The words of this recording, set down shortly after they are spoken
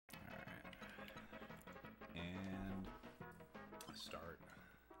start.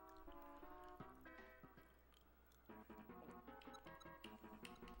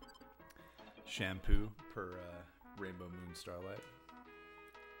 Shampoo per Rainbow Moon Starlight.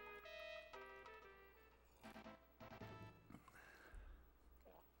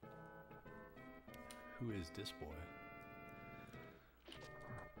 Who is this boy?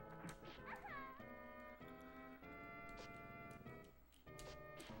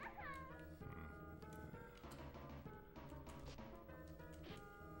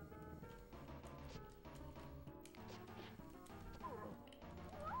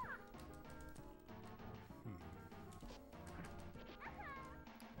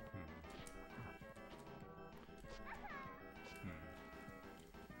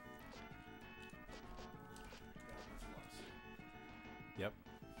 Yep.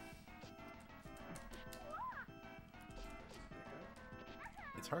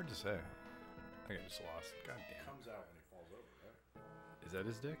 It's hard to say. I think I just lost. God damn. Comes out when he falls over, right? Is that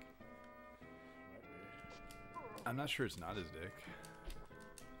his dick? Might be. I'm not sure it's not his dick.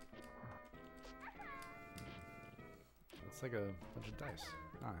 It's like a bunch of dice.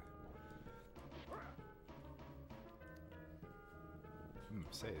 Ah.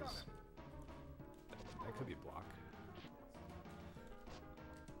 Says. That could be block.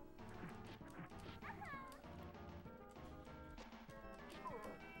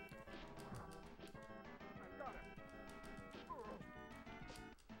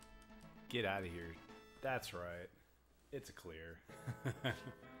 Get out of here. That's right. It's a clear.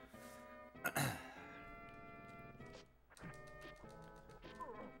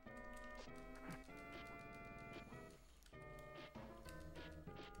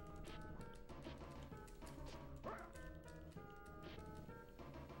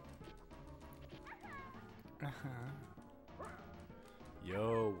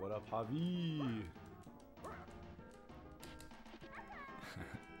 Yo, what up, Javi?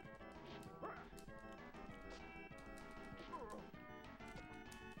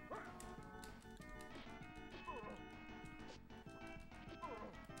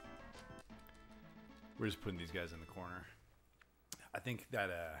 We're just putting these guys in the corner. I think that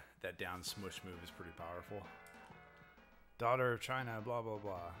that down smush move is pretty powerful. Daughter of China, blah blah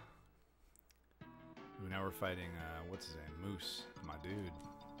blah. Ooh, now we're fighting what's his name? Moose, my dude.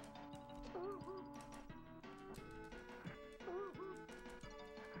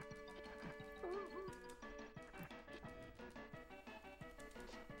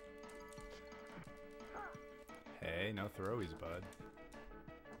 Hey, no throwies, bud.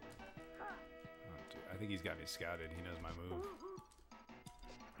 I think he's got me scouted. He knows my move.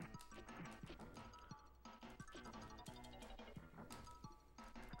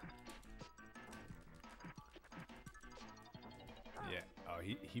 Yeah. Oh,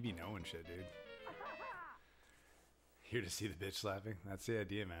 he be knowing shit, dude. Here to see the bitch slapping. That's the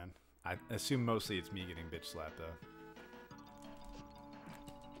idea, man. I assume mostly it's me getting bitch slapped, though.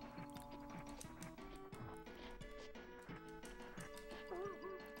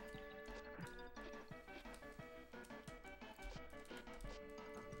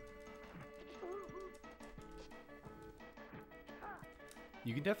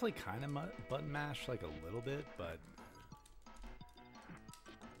 You can definitely kind of button mash like a little bit, but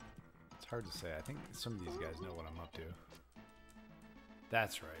it's hard to say. I think some of these guys know what I'm up to.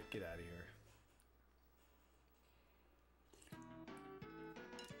 That's right. Get out of here.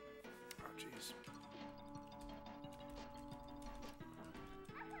 Oh, jeez.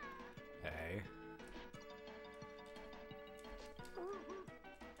 Hey.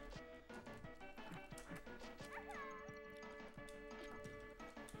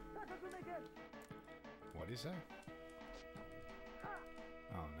 What do you say?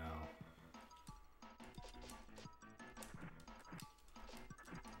 Oh no.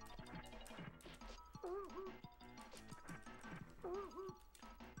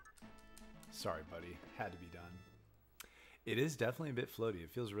 Sorry, buddy. Had to be done. It is definitely a bit floaty. It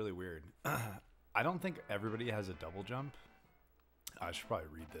feels really weird. I don't think everybody has a double jump. I should probably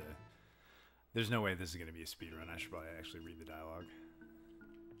read the... There's no way this is going to be a speed run. I should probably actually read the dialogue.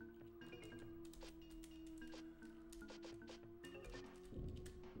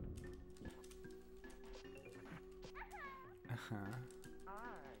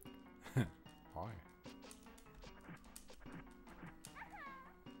 Hi. Hi.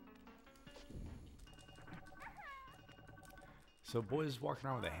 So boys walking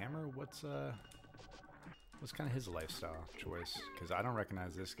around with a hammer, what's kind of his lifestyle choice? Because I don't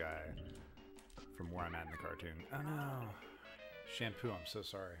recognize this guy from where I'm at in the cartoon. Oh no. Shampoo, I'm so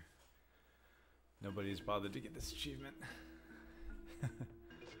sorry. Nobody's bothered to get this achievement.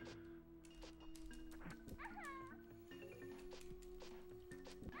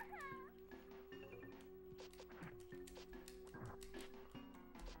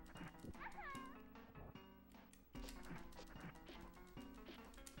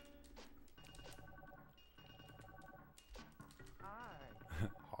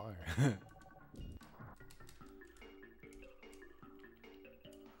 fire.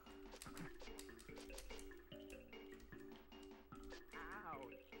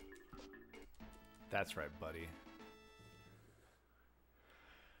 That's right, buddy.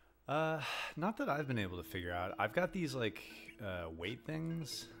 Not that I've been able to figure out. I've got these like weight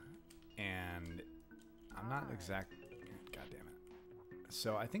things, and I'm not exact. God damn it.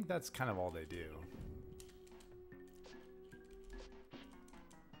 So I think that's kind of all they do.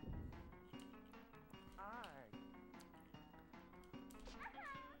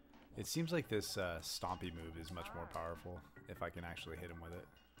 It seems like this stompy move is much more powerful if I can actually hit him with it.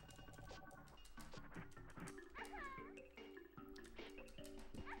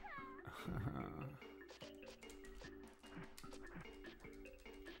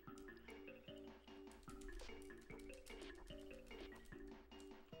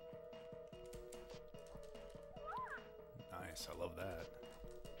 Nice, I love that.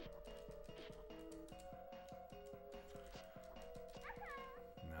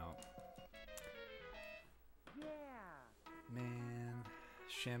 No. Man,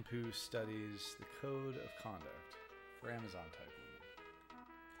 Shampoo studies the code of conduct for Amazon type women.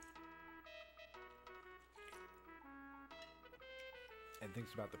 And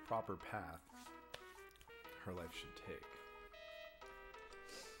thinks about the proper path her life should take.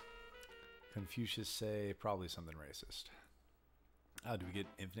 Confucius say probably something racist. Oh, do we get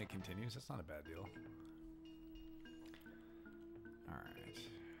infinite continues? That's not a bad deal. Alright.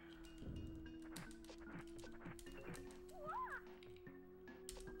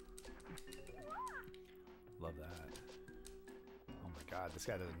 Love that. Oh my god, this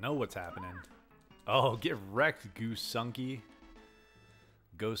guy doesn't know what's happening. Oh, get wrecked, Goose Sunky.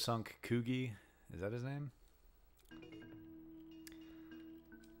 Go Sunk Coogie. Is that his name?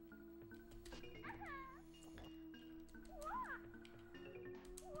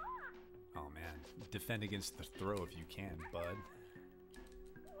 Oh man. Defend against the throw if you can, bud.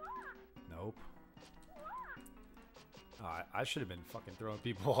 Nope. I should have been fucking throwing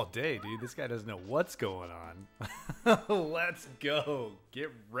people all day, dude. This guy doesn't know what's going on. Let's go.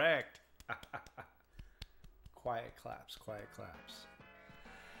 Get wrecked. Quiet claps, quiet claps.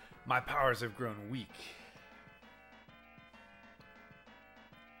 My powers have grown weak.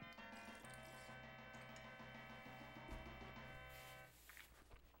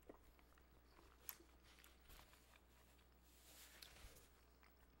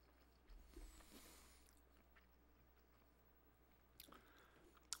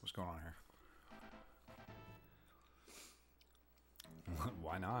 What's going on here?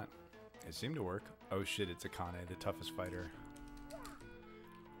 Why not? It seemed to work. Oh shit, it's Akane, the toughest fighter.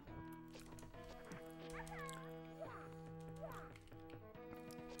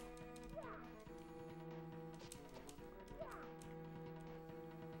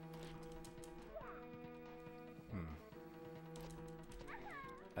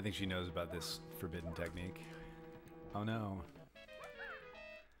 I think she knows about this forbidden technique. Oh no.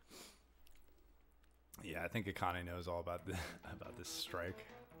 Yeah, I think Akane knows all about this strike.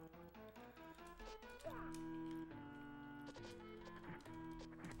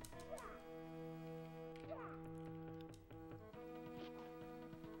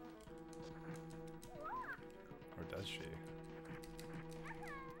 Or does she?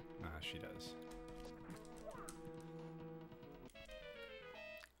 Nah, she does.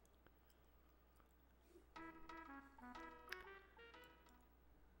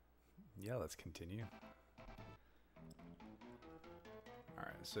 Yeah, let's continue.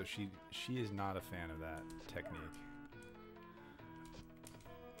 Alright, so she is not a fan of that technique.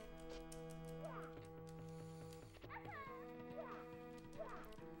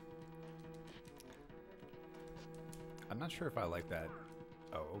 I'm not sure if I like that.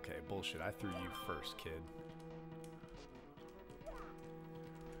 Oh, okay, bullshit. I threw you first, kid.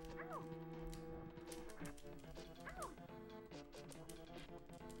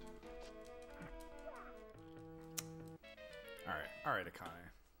 Alright, Akane.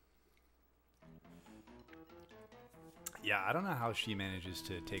 Yeah, I don't know how she manages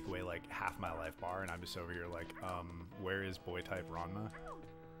to take away like half my life bar, and I'm just over here like, where is boy type Ranma?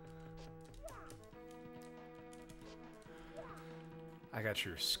 I got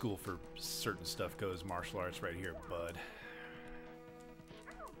your school for certain stuff goes martial arts right here, bud.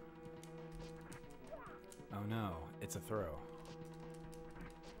 Oh no, it's a throw.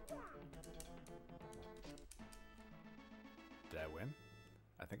 Did I win?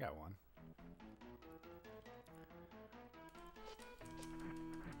 I think I won.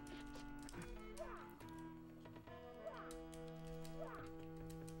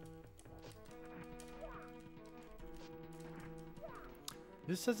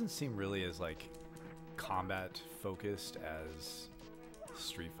 This doesn't seem really as like combat focused as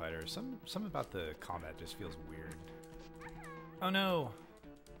Street Fighter. Some about the combat just feels weird. Oh no!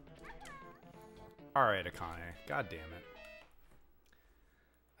 Alright, Akane. God damn it.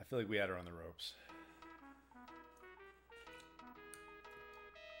 I feel like we had her on the ropes.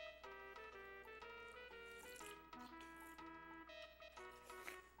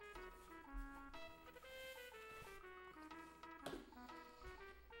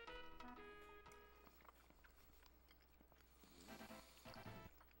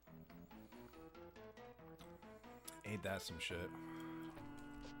 Ain't that some shit?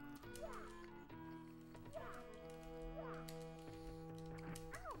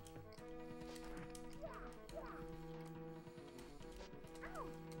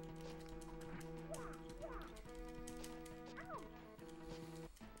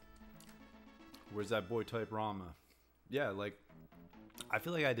 Where's that boy type Ranma? Yeah, like, I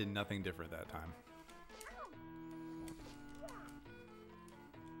feel like I did nothing different that time.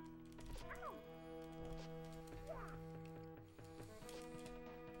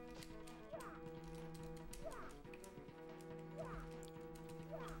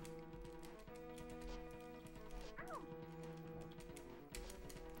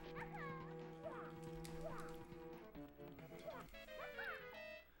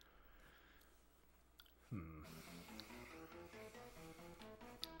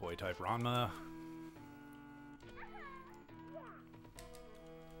 Boy type Ranma.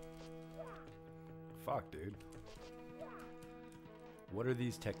 Fuck, dude. What are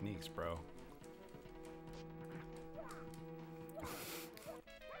these techniques, bro?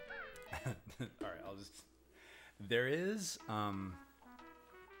 Alright, I'll just... There is, I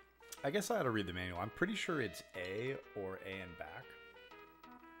guess I ought to read the manual. I'm pretty sure it's A or A and back.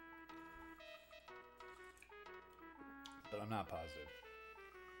 But I'm not positive.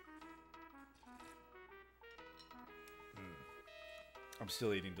 I'm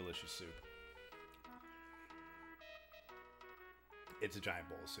still eating delicious soup. It's a giant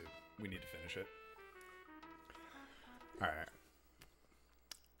bowl of soup. We need to finish it. Alright.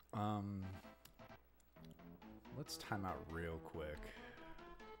 Let's time out real quick.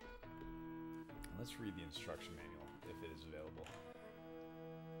 Let's read the instruction manual, if it is available.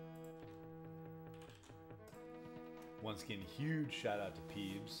 Once again, huge shout out to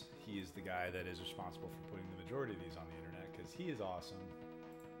Peebs. He is the guy that is responsible for putting the majority of these on the internet, because he is awesome.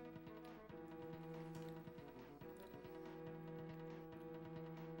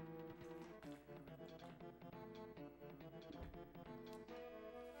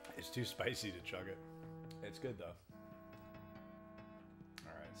 It's too spicy to chug it. It's good though.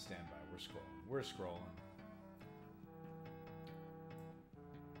 Alright, stand by. We're scrolling. We're scrolling.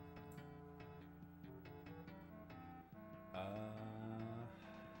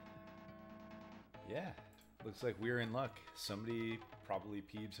 Yeah. Looks like we're in luck. Somebody, probably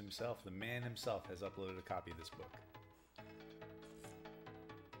Peebs himself, the man himself, has uploaded a copy of this book.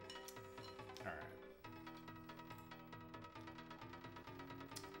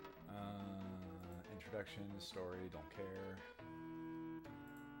 Introduction, story, don't care.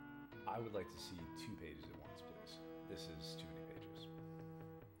 I would like to see 2 pages at once, please. This is too many pages.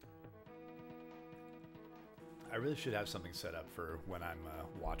 I really should have something set up for when I'm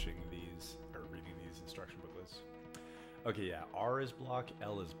watching these or reading these instruction booklets. Okay, yeah, R is block,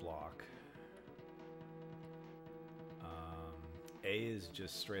 L is block. A is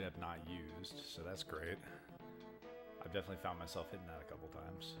just straight up not used, so that's great. I've definitely found myself hitting that a couple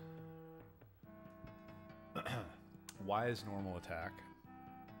times. Y is normal attack,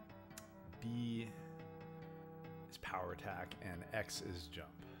 B is power attack, and X is jump.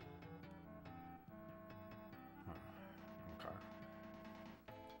 Okay.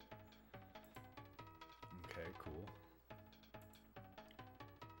 Okay, cool.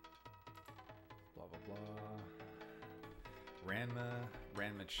 Blah, blah, blah.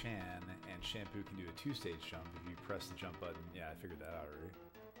 Ranma-chan and Shampoo can do a 2-stage jump if you press the jump button. Yeah, I figured that out already.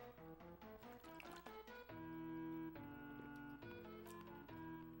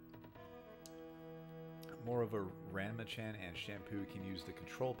 Moreover, Ranma-chan and Shampoo can use the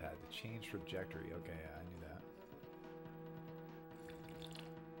control pad to change trajectory. Okay, yeah, I knew that.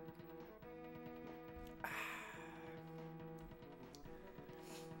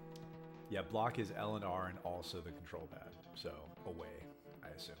 Yeah, block is L and R and also the control pad. So, away, I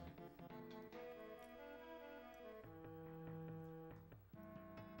assume.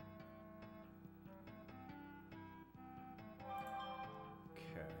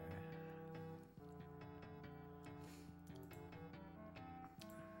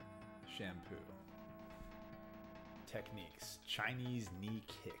 Shampoo. techniques. Chinese knee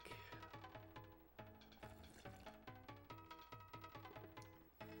kick.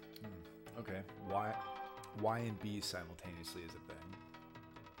 Okay. Y and B simultaneously is a thing.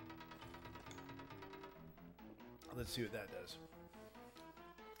 Let's see what that does.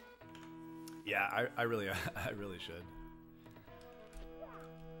 Yeah, I really should.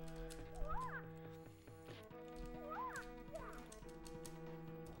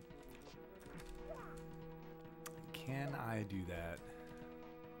 Can I do that?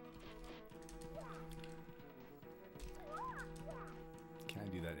 Can I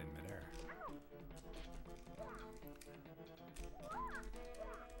do that in midair?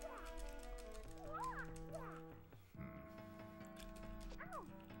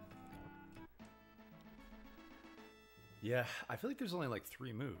 Yeah, I feel like there's only like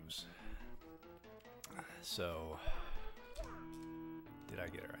 3 moves. So, did I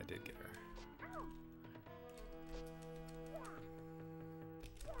get her? I did get her.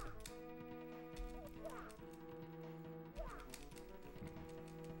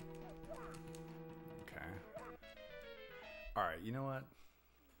 Okay. Alright, you know what?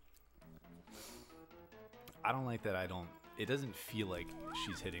 I don't like that it doesn't feel like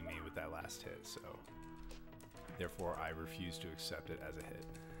she's hitting me with that last hit, so therefore I refuse to accept it as a hit.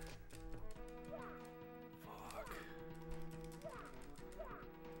 Fuck.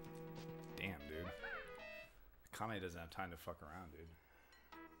 Damn, dude. Akane doesn't have time to fuck around, dude.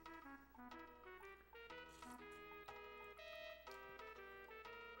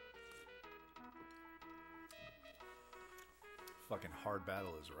 Fucking hard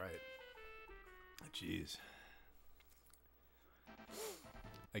battle is right. Jeez.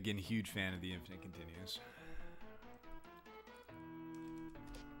 Again, huge fan of the Infinite Continues.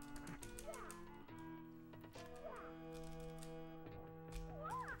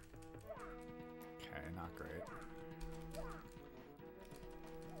 Okay, not great.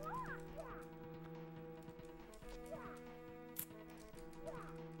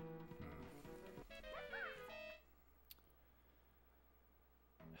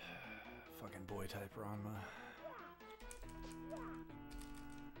 Fucking boy type Ranma.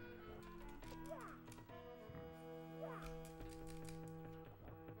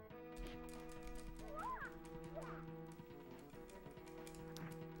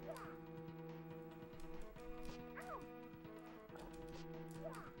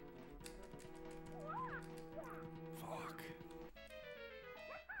 Fuck.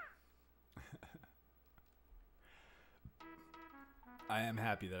 I am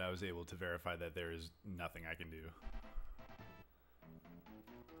happy that I was able to verify that there is nothing I can do.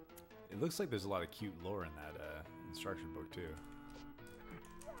 It looks like there's a lot of cute lore in that instruction book too.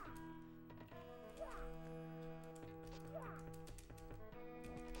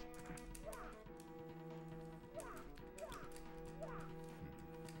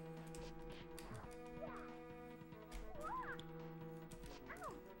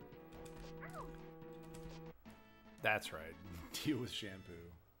 That's right. Deal with Shampoo.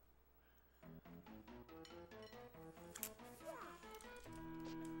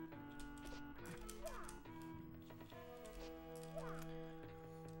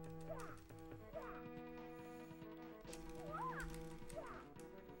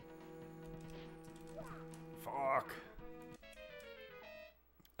 Fuck.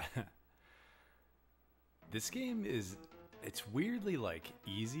 This game it's weirdly like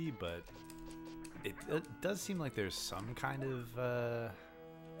easy, but it does seem like there's some kind of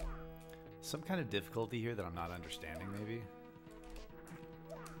difficulty here that I'm not understanding, maybe.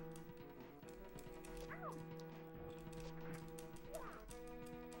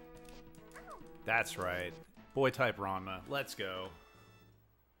 That's right. Boy type Ranma. Let's go.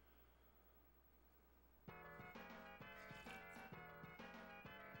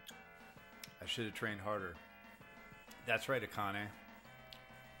 I should have trained harder. That's right, Akane.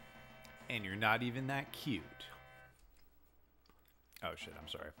 And you're not even that cute. Oh shit, I'm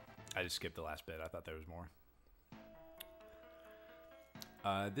sorry. I just skipped the last bit. I thought there was more.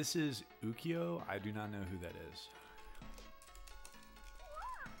 This is Ukyo. I do not know who that is.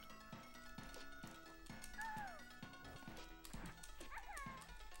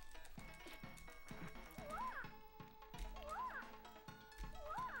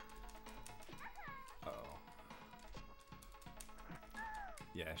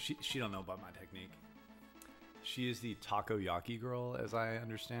 Yeah, she don't know about my technique. She is the takoyaki girl, as I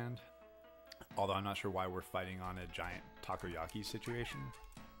understand. Although I'm not sure why we're fighting on a giant takoyaki situation.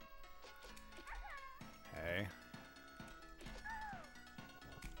 Hey.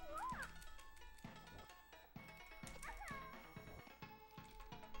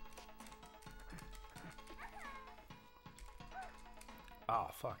 Oh,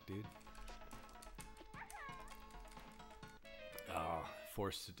 fuck, dude. Oh,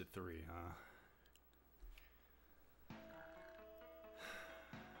 forced it to 3, huh?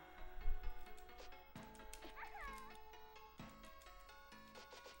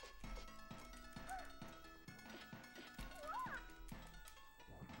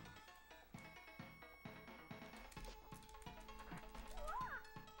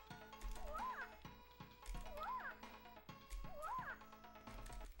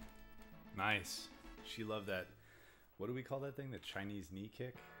 Nice. She loved that. What do we call that thing? The Chinese knee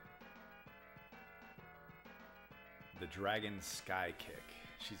kick? The dragon sky kick.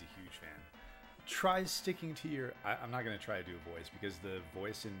 She's a huge fan. Try sticking to your... I'm not going to try to do a voice because the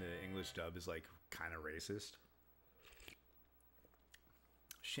voice in the English dub is like kind of racist.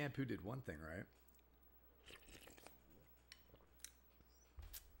 Shampoo did one thing,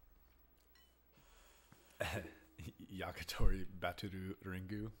 right? Yakitori Baturu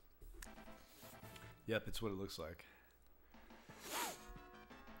Ringu. Yep, it's what it looks like.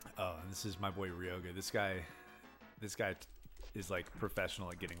 Oh, and this is my boy Ryoga. This guy is like professional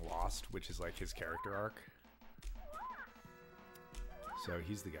at getting lost, which is like his character arc. So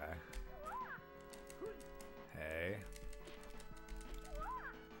he's the guy. Hey.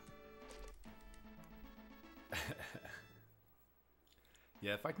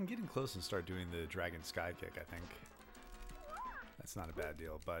 Yeah, if I can get in close and start doing the dragon sky kick, I think that's not a bad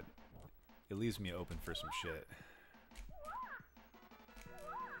deal, but it leaves me open for some shit.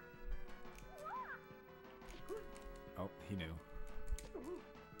 Oh, he knew.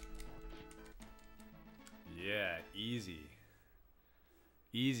 Yeah, easy.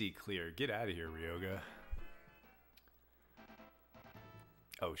 Easy clear. Get out of here, Ryoga.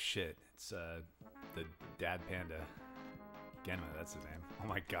 Oh shit, it's the dad panda. Genma, that's his name. Oh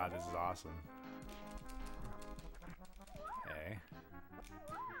my god, this is awesome. Hey.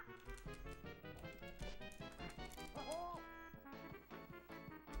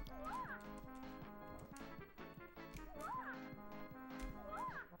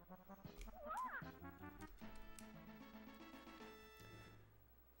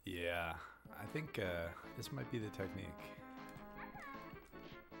 Yeah, I think this might be the technique.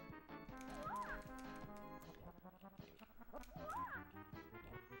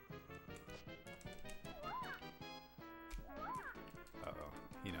 Uh-oh,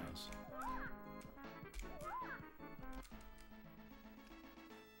 he knows.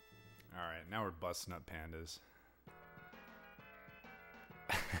 Alright, now we're busting up pandas.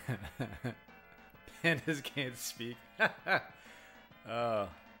 Pandas can't speak. Oh,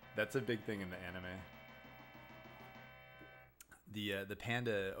 that's a big thing in the anime. The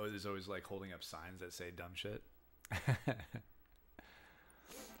panda is always like holding up signs that say dumb shit.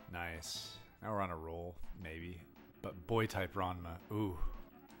 Nice. Now we're on a roll, maybe. But boy type Ranma. Ooh.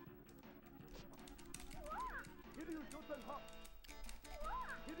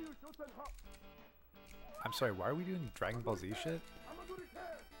 I'm sorry, why are we doing Dragon Ball Z shit?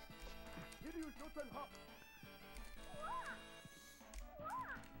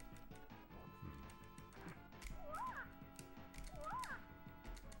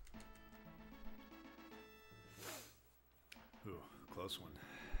 Ooh, close one.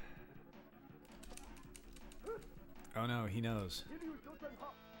 Oh no, he knows.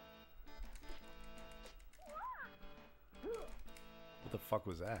 What the fuck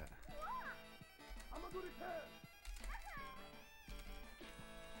was that?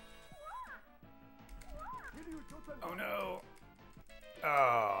 Oh no!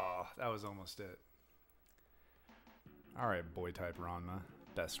 Oh, that was almost it. Alright, boy type Ranma.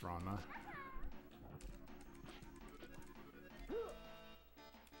 Best Ranma.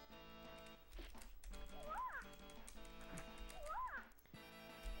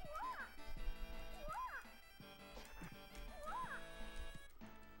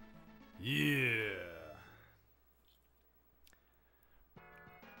 Yeah!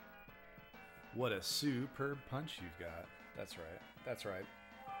 What a superb punch you've got. That's right. That's right.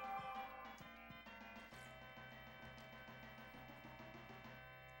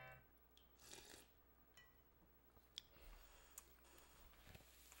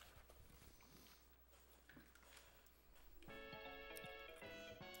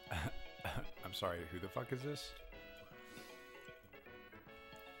 I'm sorry, who the fuck is this?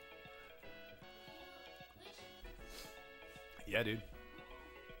 Yeah, dude.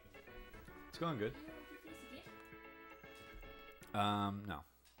 It's going good. No.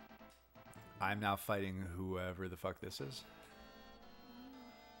 I'm now fighting whoever the fuck this is.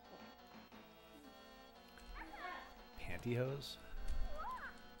 Pantyhose?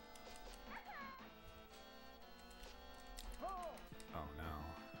 Oh no.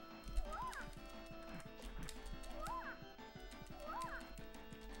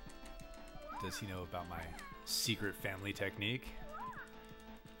 Does he know about my secret family technique?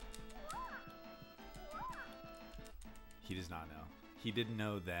 He does not know. He didn't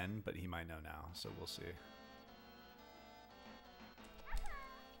know then, but he might know now, so we'll see.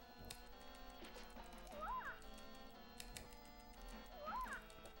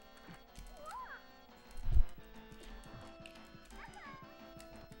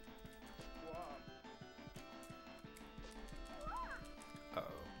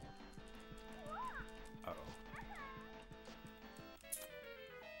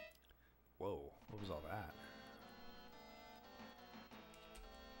 Whoa, what was all that?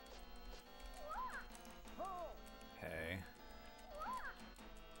 Hey.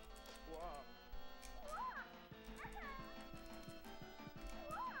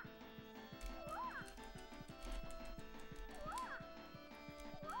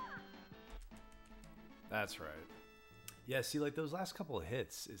 That's right. Yeah, see, like those last couple of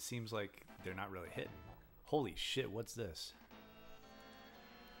hits, it seems like they're not really hitting. Holy shit, what's this?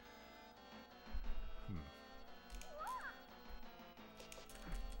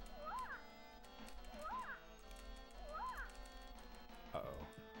 Uh-oh.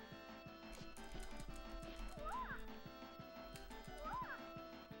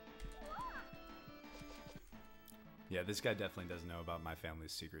 Yeah, this guy definitely doesn't know about my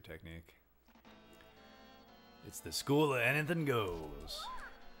family's secret technique. It's the school of anything goes.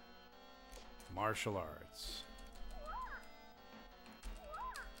 Martial arts.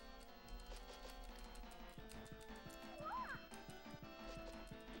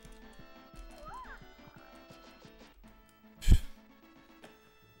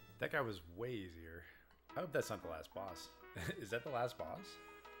 That guy was way easier. I hope that's not the last boss. Is that the last boss?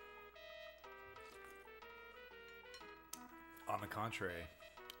 On the contrary,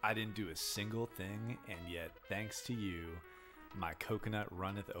 I didn't do a single thing, and yet, thanks to you, my coconut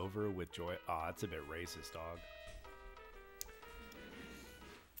runneth over with joy. Aw, that's a bit racist, dog.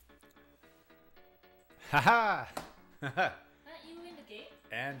 Haha! Not you in the game?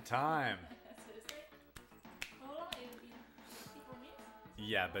 And time. Seriously? How long it will be? 54 minutes?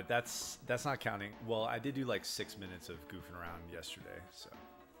 Yeah, but that's not counting. Well, I did do like 6 minutes of goofing around yesterday, so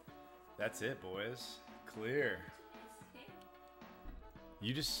that's it, boys. Clear. Okay.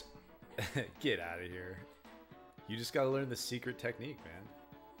 You just get out of here. You just gotta learn the secret technique, man.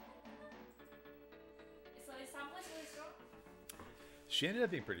 So is Shampoo really strong? She ended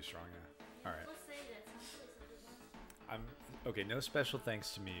up being pretty strong, yeah. All right. Let's say that Shampoo is a good one. I'm okay. No special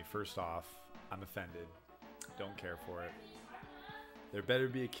thanks to me. First off, I'm offended. Don't care for it. There better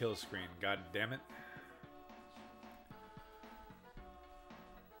be a kill screen. God damn it.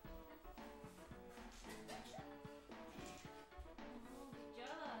 Oh, good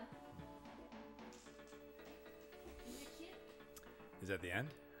job. Is it cute? Is that the end?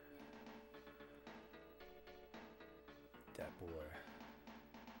 That boy.